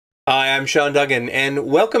Hi, I'm Seán Duggan, and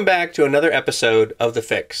welcome back to another episode of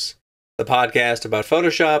TheFIX, the podcast about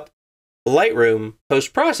Photoshop, Lightroom,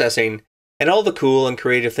 post-processing, and all the cool and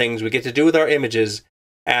creative things we get to do with our images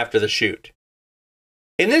after the shoot.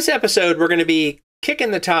 In this episode, we're going to be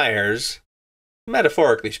kicking the tires,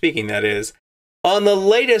 metaphorically speaking that is, on the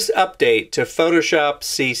latest update to Photoshop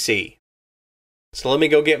CC. So let me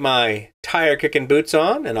go get my tire-kicking boots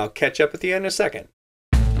on, and I'll catch up with you in a second.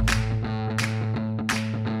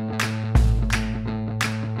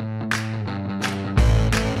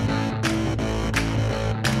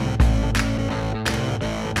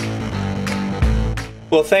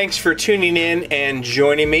 Well, thanks for tuning in and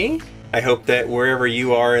joining me. I hope that wherever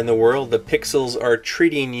you are in the world, the pixels are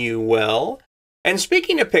treating you well. And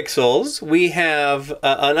speaking of pixels, we have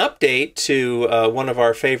an update to one of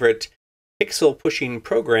our favorite pixel pushing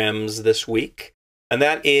programs this week, and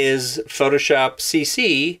that is Photoshop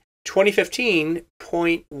CC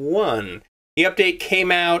 2015.1. The update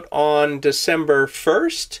came out on December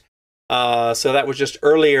 1st. So that was just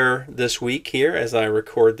earlier this week here as I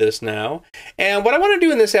record this now. And what I want to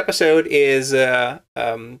do in this episode is kind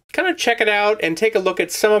of check it out and take a look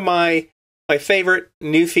at some of my favorite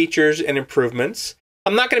new features and improvements.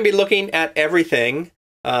 I'm not going to be looking at everything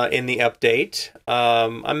in the update.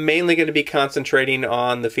 I'm mainly going to be concentrating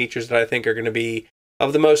on the features that I think are going to be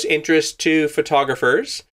of the most interest to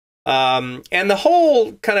photographers. And the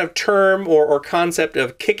whole kind of term or concept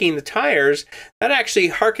of kicking the tires, that actually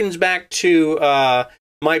harkens back to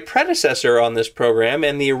my predecessor on this program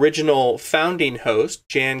and the original founding host,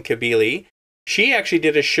 Jan Kabili. She actually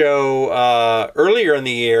did a show earlier in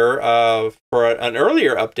the year for an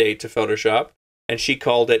earlier update to Photoshop, and she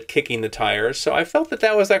called it Kicking the Tires. So I felt that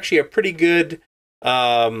that was actually a pretty good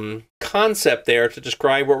concept there to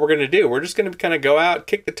describe what we're going to do. We're just going to kind of go out,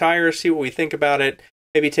 kick the tires, see what we think about it,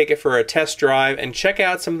 maybe take it for a test drive and check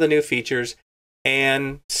out some of the new features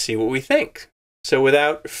and see what we think. So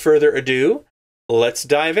without further ado, let's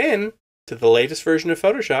dive in to the latest version of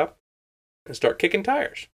Photoshop and start kicking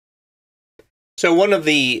tires. So one of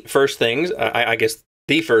the first things, I guess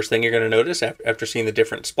the first thing you're going to notice after seeing the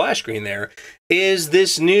different splash screen there is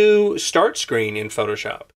this new start screen in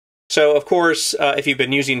Photoshop. So of course, if you've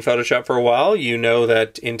been using Photoshop for a while, you know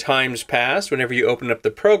that in times past, whenever you open up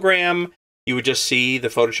the program, you would just see the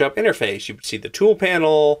Photoshop interface. You would see the tool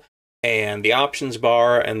panel and the options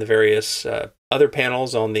bar and the various other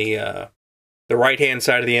panels on the right-hand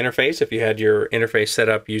side of the interface if you had your interface set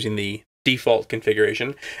up using the default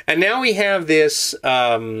configuration. And now we have this,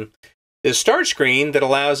 this start screen that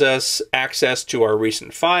allows us access to our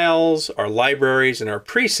recent files, our libraries, and our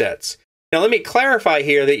presets. Now let me clarify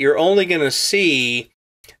here that you're only going to see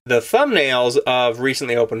the thumbnails of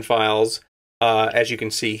recently opened files, as you can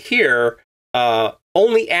see here,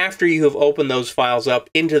 only after you have opened those files up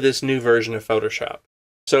into this new version of Photoshop.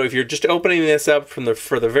 So if you're just opening this up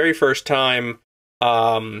for the very first time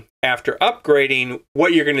after upgrading,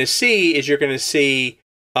 what you're going to see is you're going to see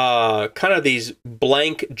kind of these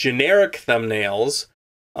blank generic thumbnails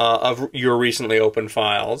of your recently opened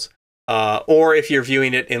files. Or if you're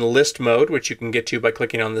viewing it in list mode, which you can get to by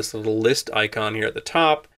clicking on this little list icon here at the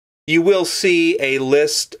top, you will see a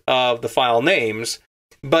list of the file names,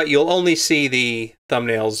 but you'll only see the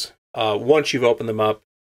thumbnails once you've opened them up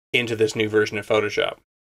into this new version of Photoshop.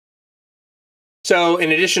 So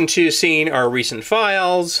in addition to seeing our recent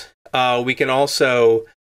files, we can also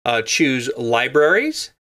choose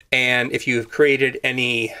libraries. And if you've created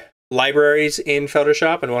any libraries in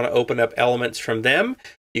Photoshop and want to open up elements from them,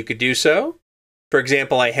 you could do so. For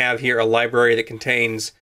example, I have here a library that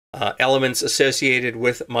contains elements associated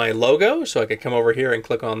with my logo. So I could come over here and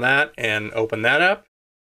click on that and open that up.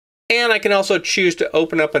 And I can also choose to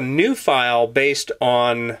open up a new file based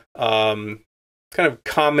on kind of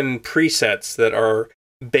common presets that are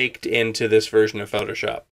baked into this version of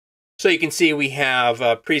Photoshop. So you can see we have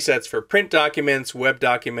presets for print documents, web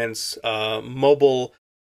documents, mobile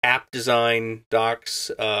app design, docs,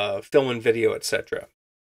 film and video, etc.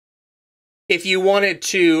 If you wanted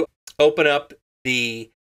to open up the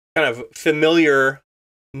kind of familiar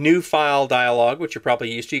new file dialog, which you're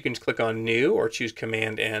probably used to, you can just click on new or choose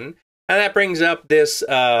Command N. And that brings up this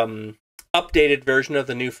updated version of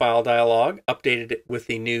the new file dialog, updated with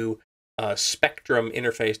the new Spectrum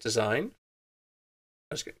interface design.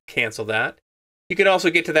 I'm just going to cancel that. You can also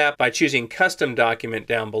get to that by choosing Custom Document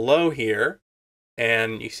down below here.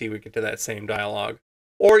 And you see we get to that same dialog.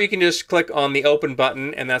 Or you can just click on the Open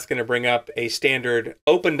button, and that's going to bring up a standard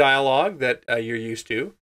Open dialog that you're used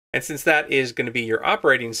to. And since that is going to be your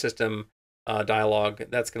operating system dialog,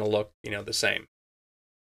 that's going to look, the same.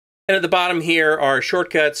 And at the bottom here are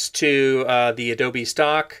shortcuts to the Adobe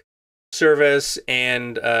stock service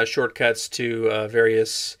and shortcuts to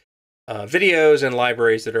various videos and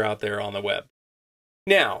libraries that are out there on the web.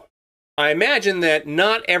 Now, I imagine that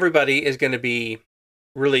not everybody is going to be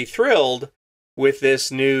really thrilled with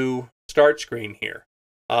this new start screen here.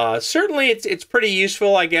 Certainly, it's pretty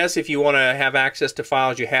useful, I guess, if you want to have access to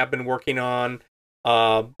files you have been working on.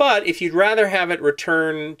 But if you'd rather have it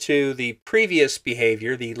return to the previous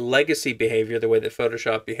behavior, the legacy behavior, the way that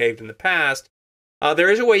Photoshop behaved in the past,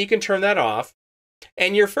 there is a way you can turn that off.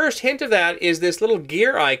 And your first hint of that is this little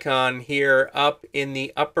gear icon here up in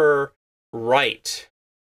the upper right.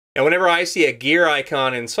 And whenever I see a gear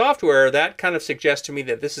icon in software, that kind of suggests to me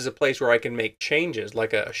that this is a place where I can make changes,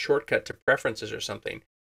 like a shortcut to preferences or something.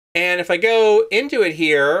 And if I go into it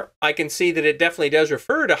here, I can see that it definitely does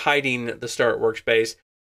refer to hiding the Start Workspace,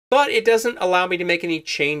 but it doesn't allow me to make any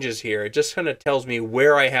changes here. It just kind of tells me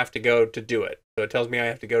where I have to go to do it. So it tells me I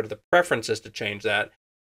have to go to the preferences to change that.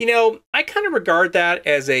 You know, I kind of regard that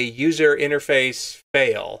as a user interface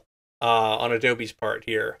fail on Adobe's part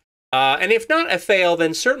here. And if not a fail,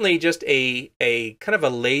 then certainly just a kind of a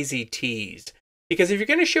lazy tease. Because if you're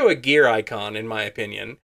going to show a gear icon, in my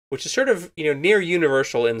opinion, which is sort of, you know, near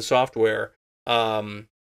universal in software, to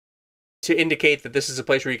indicate that this is a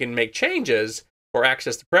place where you can make changes or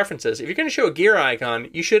access the preferences. If you're going to show a gear icon,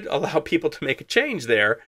 you should allow people to make a change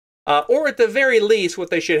there. Or at the very least, what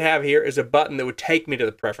they should have here is a button that would take me to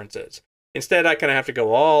the preferences. Instead, I kind of have to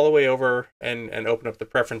go all the way over and open up the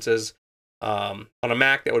preferences. On a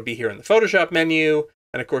Mac, that would be here in the Photoshop menu.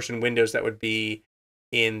 And of course, in Windows, that would be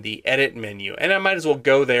in the Edit menu. And I might as well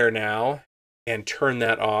go there now and turn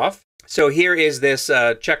that off. So here is this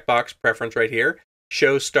checkbox preference right here.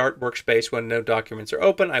 Show Start Workspace when no documents are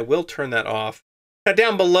open. I will turn that off. Now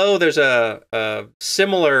down below, there's a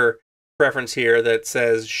similar preference here that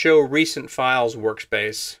says Show Recent Files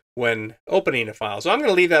Workspace when opening a file. So I'm going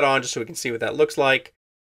to leave that on just so we can see what that looks like.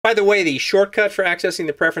 By the way, the shortcut for accessing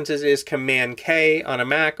the preferences is Command-K on a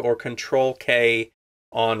Mac or Control-K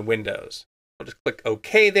on Windows. I'll just click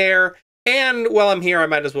OK there. And while I'm here, I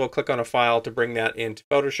might as well click on a file to bring that into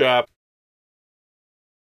Photoshop.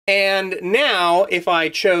 And now, if I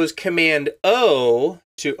chose Command-O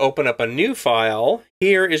to open up a new file,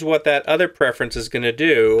 here is what that other preference is going to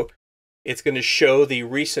do. It's going to show the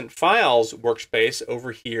Recent Files workspace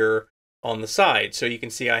over here on the side. So you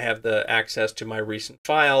can see I have the access to my recent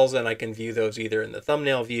files, and I can view those either in the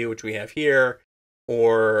thumbnail view, which we have here,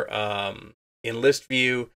 or in list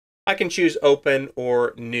view. I can choose open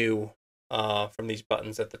or new from these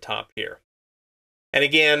buttons at the top here. And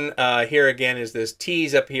again, here again is this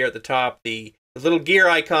tease up here at the top, the little gear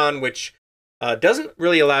icon, which doesn't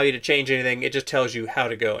really allow you to change anything. It just tells you how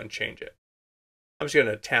to go and change it. I'm just going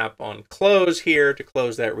to tap on close here to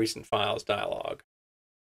close that recent files dialog.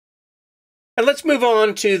 And let's move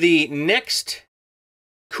on to the next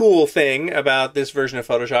cool thing about this version of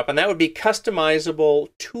Photoshop, and that would be customizable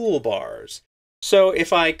toolbars. So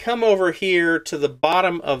if I come over here to the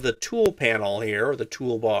bottom of the tool panel here, or the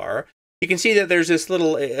toolbar, you can see that there's this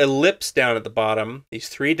little ellipse down at the bottom, these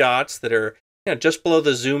three dots that are, you know, just below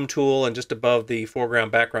the zoom tool and just above the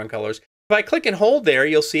foreground background colors. If I click and hold there,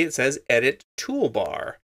 you'll see it says Edit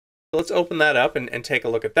Toolbar. So let's open that up and take a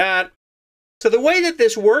look at that. So the way that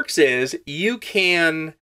this works is you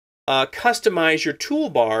can customize your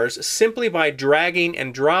toolbars simply by dragging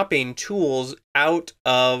and dropping tools out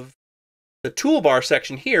of the toolbar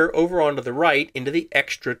section here over onto the right into the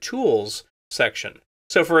Extra Tools section.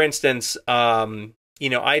 So for instance, you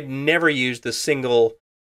know, I'd never used the single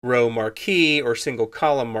row marquee or single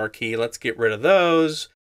column marquee. Let's get rid of those.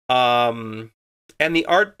 And the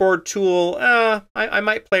artboard tool, I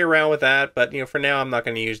might play around with that, but you know, for now I'm not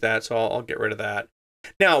going to use that, so I'll get rid of that.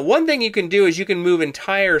 Now, one thing you can do is you can move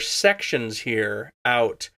entire sections here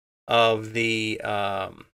out of the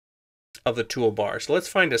toolbar. So let's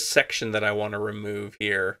find a section that I want to remove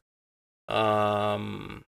here.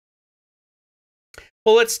 Well,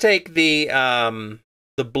 let's take the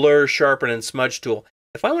blur, sharpen, and smudge tool.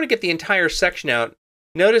 If I want to get the entire section out,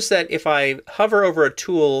 notice that if I hover over a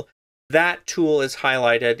tool, that tool is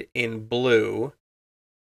highlighted in blue.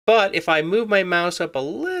 But if I move my mouse up a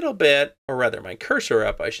little bit, or rather my cursor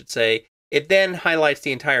up, I should say, it then highlights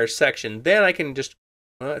the entire section. Then I can just,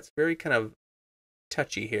 well, it's very kind of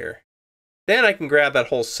touchy here. Then I can grab that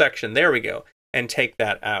whole section, there we go, and take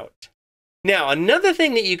that out. Now, another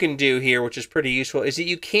thing that you can do here, which is pretty useful, is that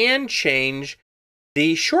you can change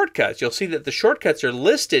the shortcuts. You'll see that the shortcuts are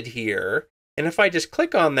listed here. And if I just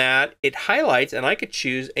click on that, it highlights and I could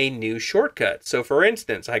choose a new shortcut. So for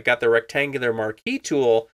instance, I got the rectangular marquee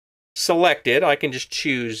tool selected. I can just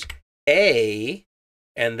choose A,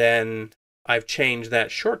 and then I've changed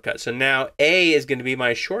that shortcut. So now A is going to be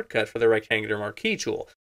my shortcut for the rectangular marquee tool.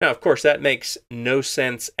 Now, of course, that makes no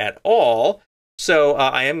sense at all. So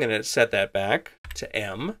I am going to set that back to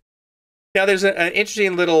M. Now, there's an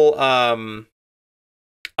interesting little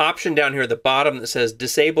option down here at the bottom that says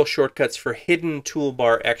disable shortcuts for hidden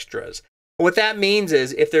toolbar extras. What that means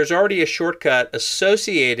is if there's already a shortcut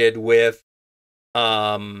associated with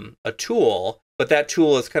a tool, but that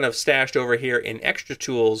tool is kind of stashed over here in extra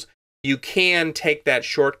tools, you can take that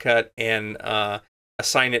shortcut and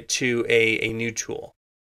assign it to a new tool.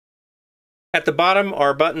 At the bottom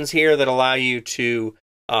are buttons here that allow you to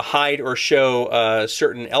hide or show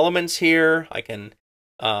certain elements here. I can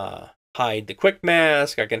hide the quick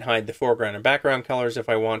mask. I can hide the foreground and background colors if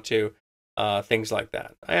I want to. Things like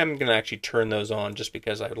that. I am going to actually turn those on just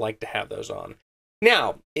because I'd like to have those on.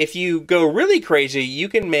 Now, if you go really crazy, you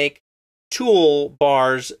can make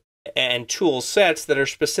toolbars and tool sets that are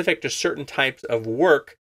specific to certain types of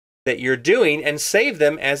work that you're doing and save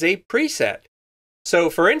them as a preset.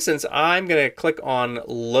 So for instance, I'm going to click on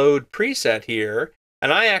Load Preset here,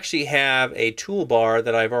 and I actually have a toolbar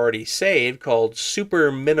that I've already saved called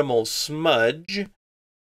Super Minimal Smudge.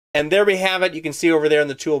 And there we have it. You can see over there in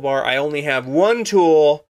the toolbar, I only have one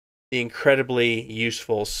tool, the incredibly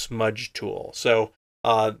useful smudge tool. So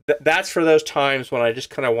that's for those times when I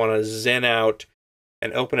just kind of want to zen out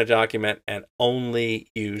and open a document and only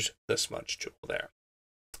use the smudge tool there.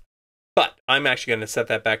 But I'm actually going to set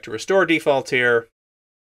that back to restore defaults here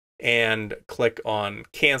and click on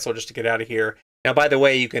cancel just to get out of here. Now, by the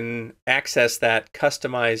way, you can access that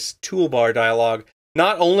customize toolbar dialog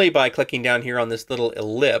not only by clicking down here on this little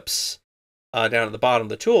ellipse down at the bottom of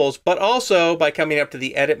the tools, but also by coming up to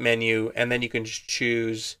the edit menu, and then you can just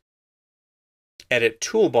choose edit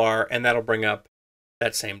toolbar, and that'll bring up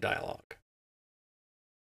that same dialog.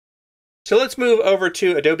 So let's move over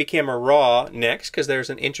to Adobe Camera Raw next, because there's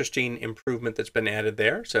an interesting improvement that's been added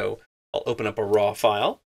there. So I'll open up a raw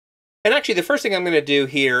file. And actually, the first thing I'm going to do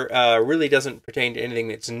here really doesn't pertain to anything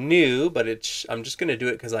that's new, but I'm just going to do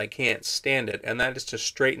it because I can't stand it, and that is to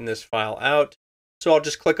straighten this file out. So I'll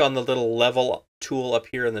just click on the little level tool up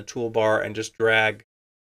here in the toolbar and just drag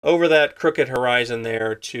over that crooked horizon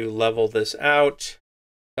there to level this out.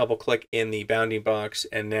 Double click in the bounding box,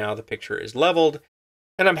 and now the picture is leveled.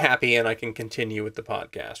 And I'm happy, and I can continue with the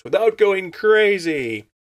podcast without going crazy.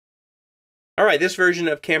 All right, this version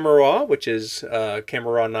of Camera Raw, which is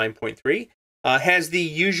Camera Raw 9.3, has the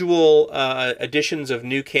usual additions of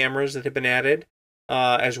new cameras that have been added,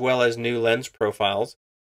 as well as new lens profiles.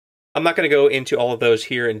 I'm not going to go into all of those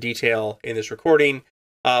here in detail in this recording,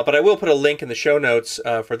 but I will put a link in the show notes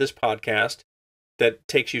for this podcast that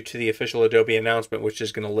takes you to the official Adobe announcement, which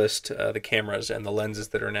is going to list the cameras and the lenses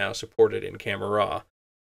that are now supported in Camera Raw.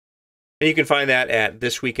 And you can find that at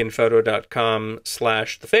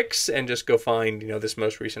thisweekinphoto.com/TheFIX and just go find, this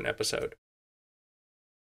most recent episode.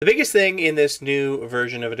 The biggest thing in this new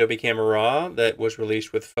version of Adobe Camera Raw that was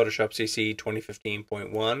released with Photoshop CC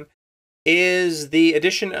 2015.1 is the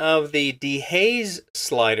addition of the dehaze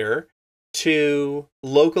slider to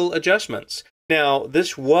local adjustments. Now,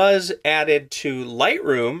 this was added to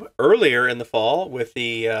Lightroom earlier in the fall with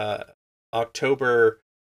the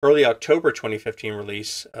early October 2015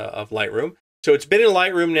 release of Lightroom. So it's been in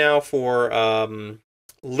Lightroom now for a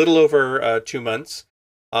little over 2 months,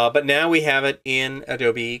 but now we have it in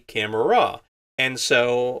Adobe Camera Raw. And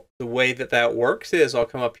so the way that works is I'll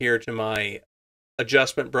come up here to my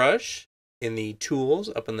adjustment brush in the tools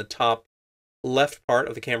up in the top left part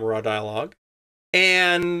of the Camera Raw dialog.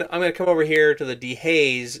 And I'm going to come over here to the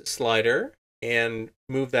dehaze slider and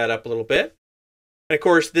move that up a little bit. And of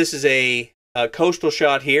course, this is a coastal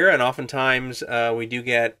shot here, and oftentimes we do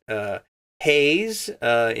get haze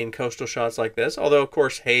in coastal shots like this, although of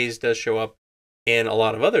course haze does show up in a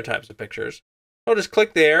lot of other types of pictures. I'll just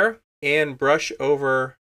click there and brush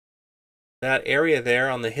over that area there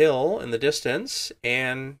on the hill in the distance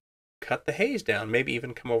and cut the haze down, maybe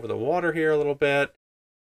even come over the water here a little bit,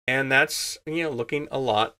 and that's looking a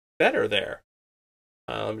lot better there.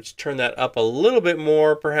 Just turn that up a little bit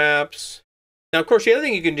more perhaps. Now, of course, the other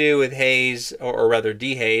thing you can do with haze, or rather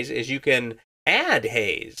dehaze, is you can add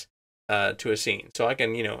haze to a scene. So I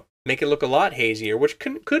can, make it look a lot hazier, which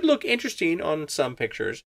could look interesting on some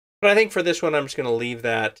pictures. But I think for this one, I'm just going to leave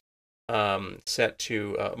that set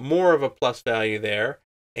to more of a plus value there.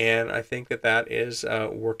 And I think that is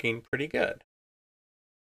working pretty good.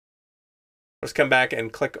 Let's come back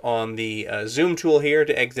and click on the zoom tool here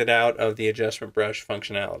to exit out of the adjustment brush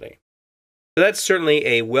functionality. So that's certainly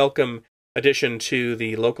a welcome addition to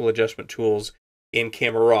the local adjustment tools in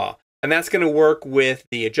Camera Raw. And that's going to work with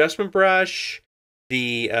the adjustment brush,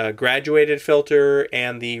 the graduated filter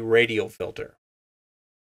and the radial filter.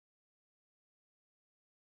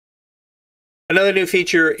 Another new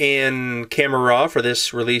feature in Camera Raw for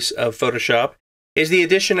this release of Photoshop is the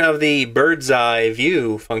addition of the bird's eye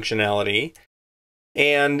view functionality.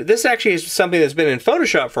 And this actually is something that's been in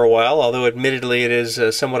Photoshop for a while, although admittedly it is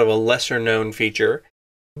somewhat of a lesser known feature.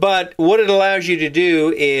 But what it allows you to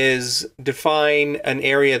do is define an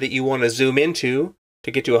area that you want to zoom into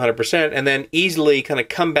to get to 100%, and then easily kind of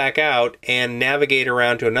come back out and navigate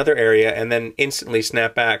around to another area and then instantly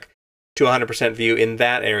snap back to 100% view in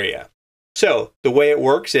that area. So the way it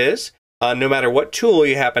works is, no matter what tool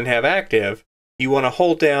you happen to have active, you want to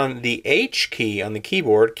hold down the H key on the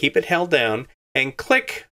keyboard, keep it held down, and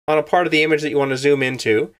click on a part of the image that you want to zoom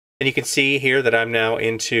into. And you can see here that I'm now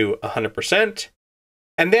into 100%.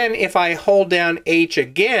 And then if I hold down H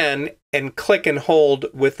again and click and hold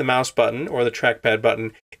with the mouse button or the trackpad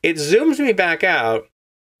button, it zooms me back out,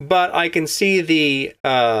 but I can see the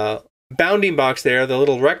bounding box there, the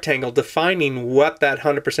little rectangle defining what that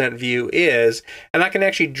 100% view is, and I can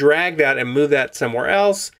actually drag that and move that somewhere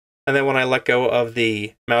else, and then when I let go of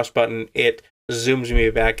the mouse button, it zooms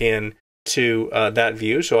me back in to that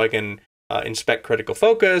view, so I can inspect critical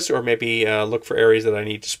focus, or maybe look for areas that I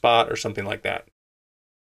need to spot, or something like that.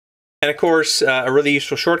 And of course, a really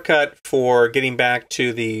useful shortcut for getting back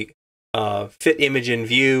to the fit image in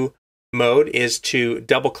view mode is to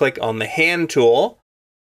double-click on the hand tool.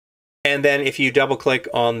 And then if you double-click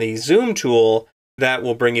on the zoom tool, that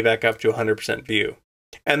will bring you back up to 100% view.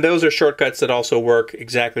 And those are shortcuts that also work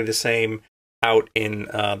exactly the same out in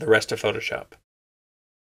the rest of Photoshop.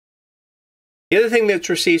 The other thing that's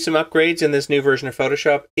received some upgrades in this new version of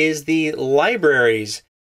Photoshop is the Libraries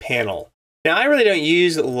panel. Now, I really don't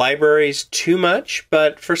use libraries too much,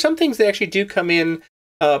 but for some things they actually do come in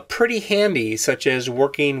pretty handy, such as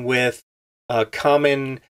working with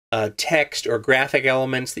common text or graphic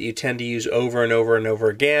elements that you tend to use over and over and over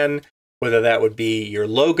again, whether that would be your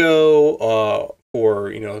logo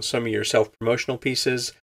or some of your self-promotional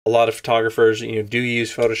pieces. A lot of photographers do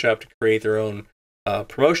use Photoshop to create their own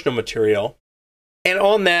promotional material. And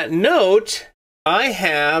on that note, I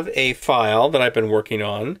have a file that I've been working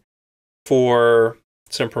on for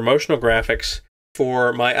some promotional graphics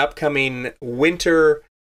for my upcoming winter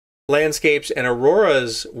landscapes and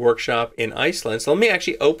auroras workshop in Iceland. So let me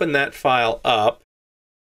actually open that file up.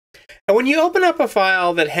 And when you open up a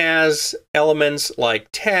file that has elements like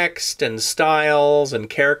text and styles and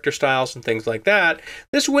character styles and things like that,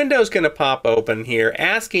 this window is going to pop open here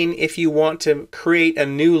asking if you want to create a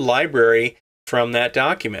new library from that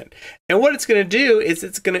document. And what it's going to do is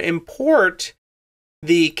it's going to import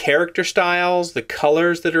the character styles, the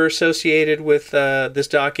colors that are associated with this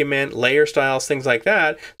document, layer styles, things like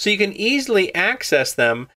that, so you can easily access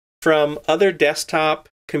them from other desktop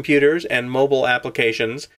computers and mobile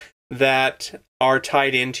applications that are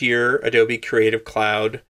tied into your Adobe Creative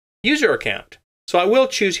Cloud user account. So I will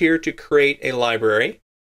choose here to create a library,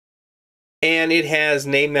 and it has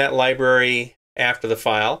named that library after the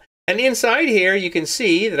file. And inside here you can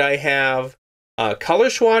see that I have color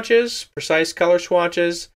swatches, precise color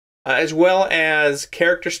swatches, as well as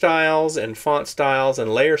character styles and font styles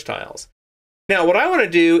and layer styles. Now what I want to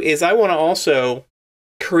do is I want to also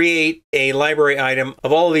create a library item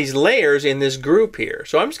of all of these layers in this group here.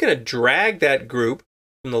 So I'm just going to drag that group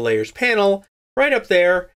from the layers panel right up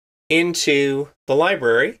there into the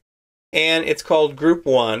library, and it's called group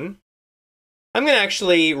 1. I'm going to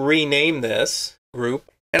actually rename this group,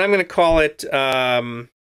 and I'm going to call it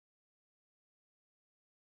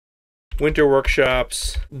Winter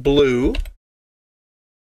Workshops Blue,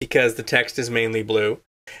 because the text is mainly blue.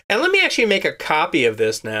 And let me actually make a copy of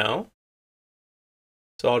this now.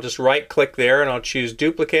 So I'll just right click there and I'll choose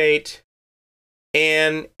duplicate.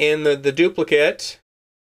 And in the duplicate,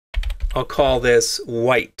 I'll call this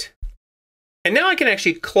white. And now I can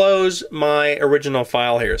actually close my original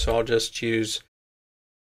file here. So I'll just choose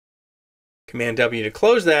Command W to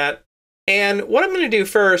close that. And what I'm going to do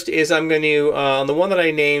first is I'm going to, on the one that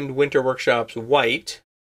I named Winter Workshops White,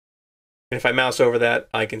 and if I mouse over that,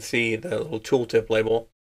 I can see the little tooltip label.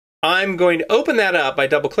 I'm going to open that up by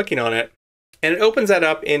double-clicking on it, and it opens that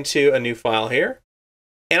up into a new file here.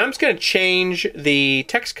 And I'm just going to change the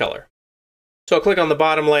text color. So I'll click on the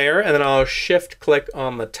bottom layer, and then I'll shift-click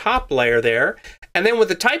on the top layer there. And then with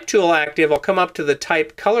the Type tool active, I'll come up to the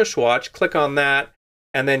Type color swatch, click on that,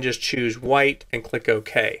 and then just choose white and click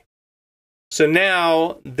OK. So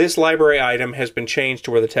now this library item has been changed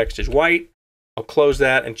to where the text is white. I'll close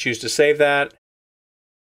that and choose to save that.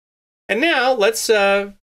 And now let's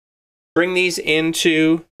bring these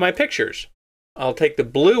into my pictures. I'll take the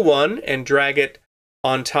blue one and drag it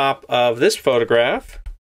on top of this photograph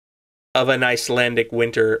of an Icelandic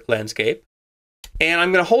winter landscape. And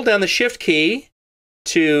I'm going to hold down the Shift key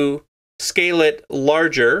to scale it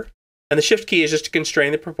larger. And the Shift key is just to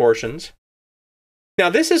constrain the proportions. Now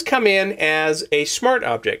this has come in as a smart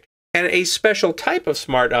object, and a special type of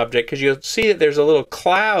smart object, because you'll see that there's a little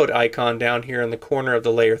cloud icon down here in the corner of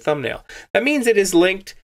the layer thumbnail. That means it is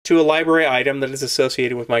linked to a library item that is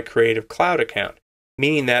associated with my Creative Cloud account,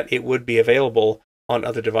 meaning that it would be available on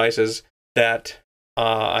other devices that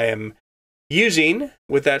I am using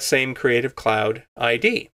with that same Creative Cloud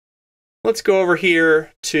ID. Let's go over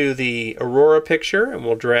here to the Aurora picture, and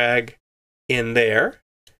we'll drag in there.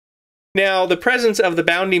 Now, the presence of the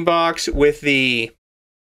bounding box with the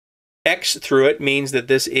X through it means that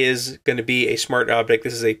this is going to be a smart object.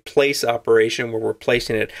 This is a place operation where we're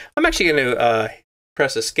placing it. I'm actually going to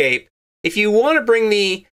press Escape. If you want to bring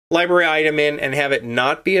the library item in and have it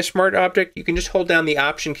not be a smart object, you can just hold down the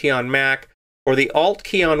Option key on Mac or the Alt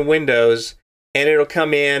key on Windows, and it'll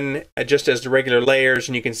come in just as the regular layers.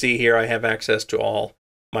 And you can see here I have access to all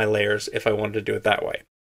my layers if I wanted to do it that way.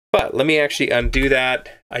 But let me actually undo that.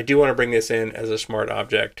 I do want to bring this in as a smart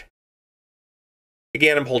object.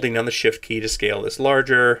 Again, I'm holding down the Shift key to scale this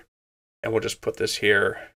larger, and we'll just put this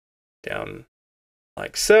here down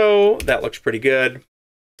like so. That looks pretty good.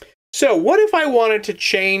 So what if I wanted to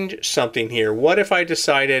change something here? What if I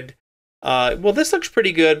decided, well, this looks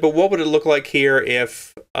pretty good, but what would it look like here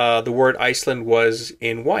if the word Iceland was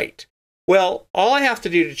in white? Well, all I have to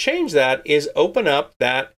do to change that is open up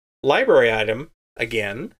that library item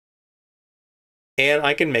again, and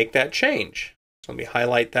I can make that change. So let me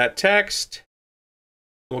highlight that text.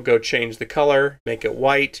 We'll go change the color, make it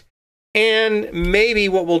white. And maybe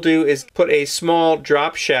what we'll do is put a small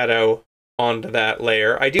drop shadow onto that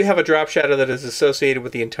layer. I do have a drop shadow that is associated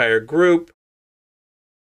with the entire group,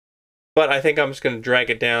 but I think I'm just going to drag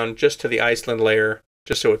it down just to the Iceland layer,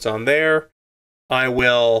 just so it's on there. I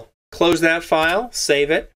will close that file, save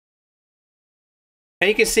it, and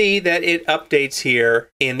you can see that it updates here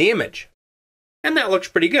in the image. And that looks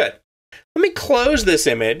pretty good. Let me close this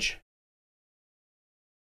image,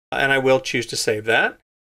 and I will choose to save that.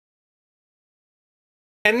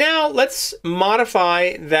 And now let's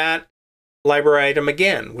modify that library item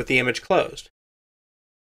again with the image closed.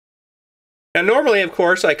 Now normally, of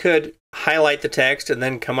course, I could highlight the text and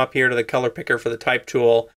then come up here to the color picker for the type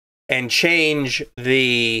tool and change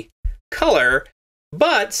the color.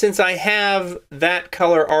 But since I have that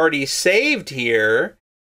color already saved here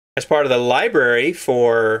as part of the library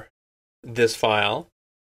for this file,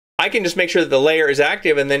 I can just make sure that the layer is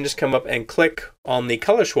active and then just come up and click on the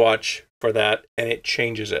color swatch for that, and it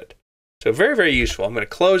changes it. So very, very useful. I'm going to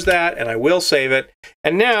close that, and I will save it.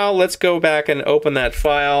 And now let's go back and open that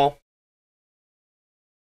file.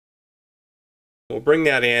 We'll bring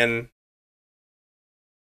that in.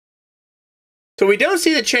 So we don't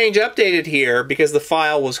see the change updated here because the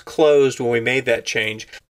file was closed when we made that change.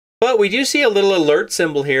 But we do see a little alert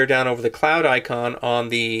symbol here down over the cloud icon on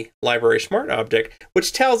the library smart object,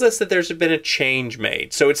 which tells us that there's been a change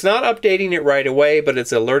made. So it's not updating it right away, but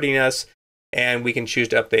it's alerting us, and we can choose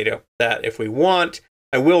to update that if we want.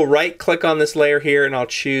 I will right-click on this layer here, and I'll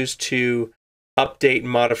choose to update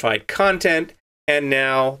modified content, and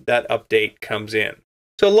now that update comes in.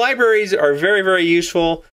 So libraries are very, very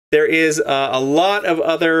useful. There is a lot of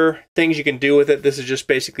other things you can do with it. This has just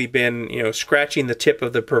basically been, scratching the tip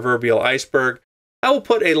of the proverbial iceberg. I will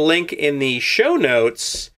put a link in the show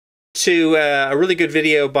notes to a really good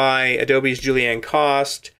video by Adobe's Julianne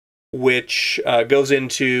Cost, which goes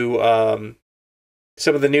into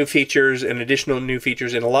some of the new features and additional new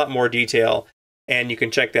features in a lot more detail. And you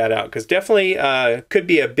can check that out because definitely could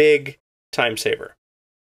be a big time saver.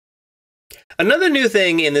 Another new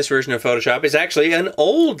thing in this version of Photoshop is actually an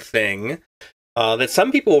old thing that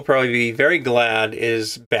some people will probably be very glad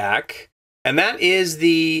is back, and that is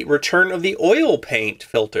the return of the oil paint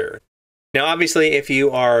filter. Now, obviously, if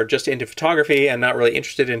you are just into photography and not really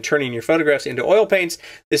interested in turning your photographs into oil paints,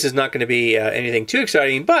 this is not going to be anything too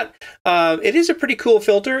exciting, but it is a pretty cool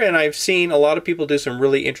filter, and I've seen a lot of people do some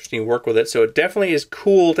really interesting work with it, so it definitely is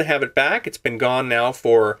cool to have it back. It's been gone now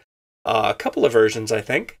for a couple of versions, I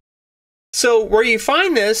think. So where you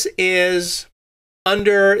find this is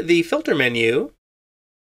under the filter menu,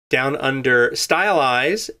 down under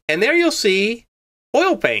stylize, and there you'll see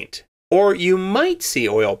oil paint, or you might see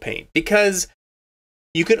oil paint, because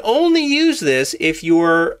you can only use this if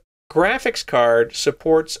your graphics card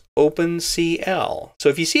supports OpenCL. So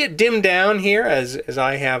if you see it dimmed down here, as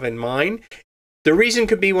I have in mine, the reason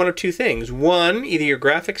could be one of two things. One, either your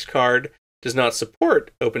graphics card does not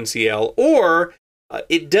support OpenCL, or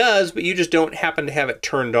It does, but you just don't happen to have it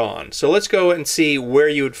turned on. So let's go and see where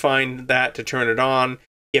you would find that to turn it on.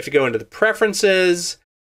 You have to go into the preferences,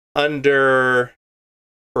 under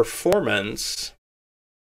performance,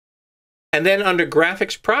 and then under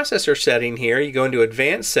graphics processor setting here, you go into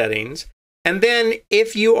advanced settings. And then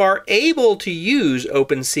if you are able to use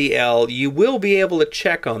OpenCL, you will be able to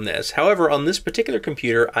check on this. However, on this particular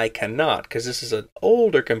computer, I cannot, because this is an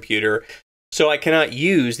older computer, so I cannot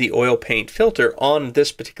use the oil paint filter on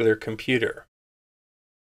this particular computer.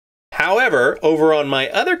 However, over on my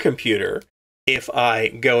other computer, if I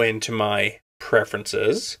go into my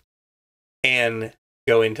preferences and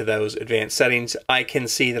go into those advanced settings, I can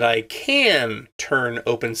see that I can turn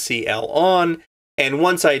OpenCL on. And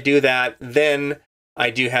once I do that, then I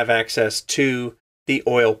do have access to the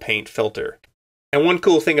oil paint filter. And one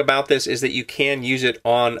cool thing about this is that you can use it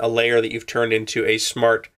on a layer that you've turned into a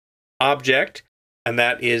smart object. And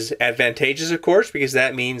that is advantageous, of course, because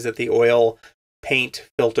that means that the oil paint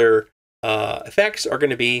filter effects are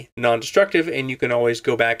going to be non-destructive, and you can always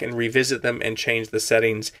go back and revisit them and change the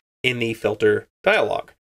settings in the filter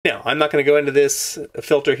dialog. Now, I'm not going to go into this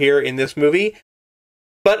filter here in this movie,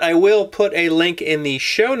 but I will put a link in the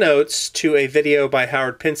show notes to a video by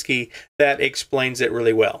Howard Pinsky that explains it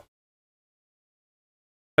really well.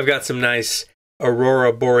 I've got some nice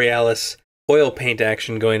Aurora Borealis oil paint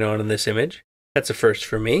action going on in this image. That's a first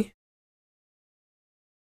for me.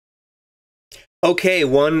 Okay,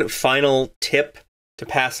 one final tip to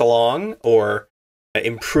pass along, or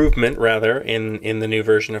improvement rather, in the new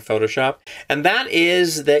version of Photoshop, and that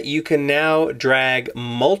is that you can now drag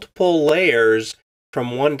multiple layers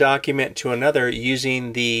from one document to another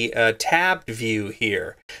using the tabbed view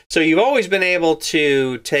here. So you've always been able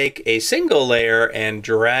to take a single layer and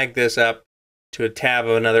drag this up to a tab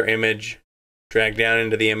of another image, drag down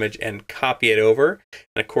into the image and copy it over.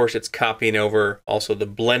 And of course it's copying over also the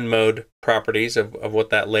blend mode properties of what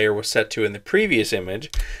that layer was set to in the previous image.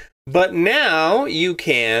 But now you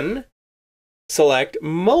can select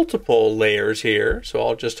multiple layers here. So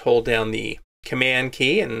I'll just hold down the Command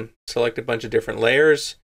key and select a bunch of different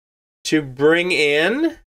layers to bring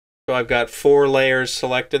in. So I've got 4 layers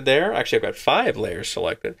selected there. Actually, I've got 5 layers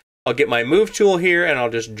selected. I'll get my Move tool here and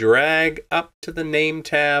I'll just drag up to the Name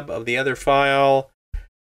tab of the other file,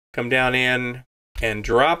 come down in and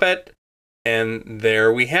drop it, and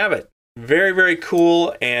there we have it. Very, very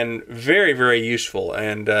cool and very, very useful.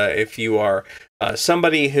 And if you are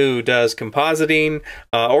somebody who does compositing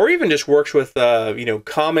or even just works with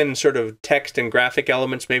common sort of text and graphic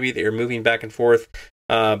elements, maybe that you're moving back and forth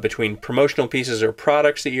between promotional pieces or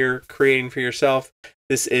products that you're creating for yourself,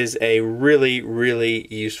 this is a really,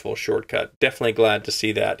 really useful shortcut. Definitely glad to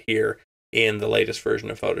see that here in the latest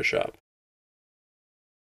version of Photoshop.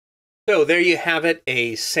 So there you have it,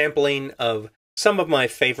 a sampling of some of my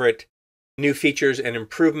favorite new features and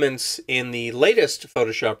improvements in the latest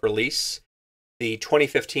Photoshop release, the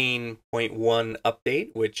 2015.1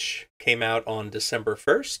 update, which came out on December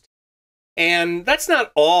 1st. And that's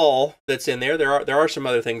not all that's in there. There are some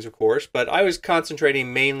other things, of course, but I was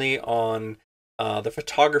concentrating mainly on the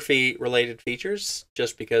photography-related features,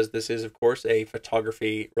 just because this is, of course, a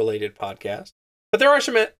photography-related podcast. But there are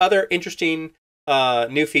some other interesting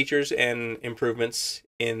new features and improvements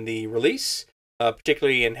in the release,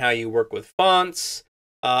 particularly in how you work with fonts,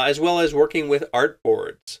 as well as working with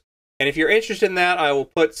artboards. And if you're interested in that, I will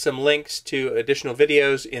put some links to additional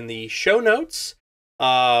videos in the show notes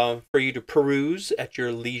for you to peruse at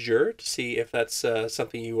your leisure to see if that's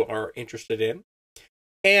something you are interested in.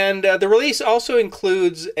 And the release also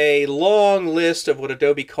includes a long list of what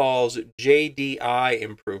Adobe calls JDI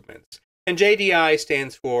improvements. And JDI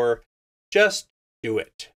stands for Just Do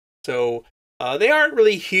It. So they aren't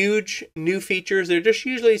really huge new features. They're just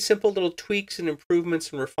usually simple little tweaks and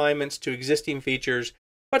improvements and refinements to existing features.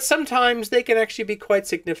 But sometimes they can actually be quite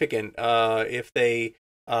significant if they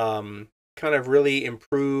kind of really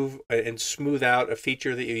improve and smooth out a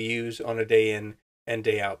feature that you use on a day in and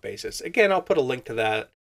day out basis. Again, I'll put a link to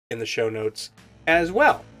that in the show notes as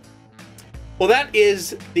well. Well, that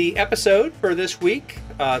is the episode for this week.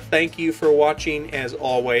 Thank you for watching as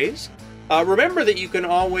always. Remember that you can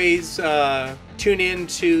always tune in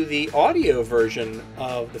to the audio version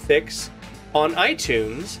of TheFIX on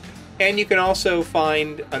iTunes, and you can also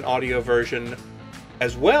find an audio version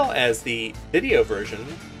as well as the video version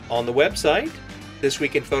on the website,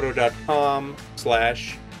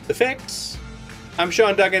 thisweekinphoto.com/TheFIX. I'm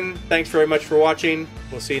Seán Duggan. Thanks very much for watching.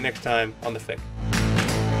 We'll see you next time on TheFIX.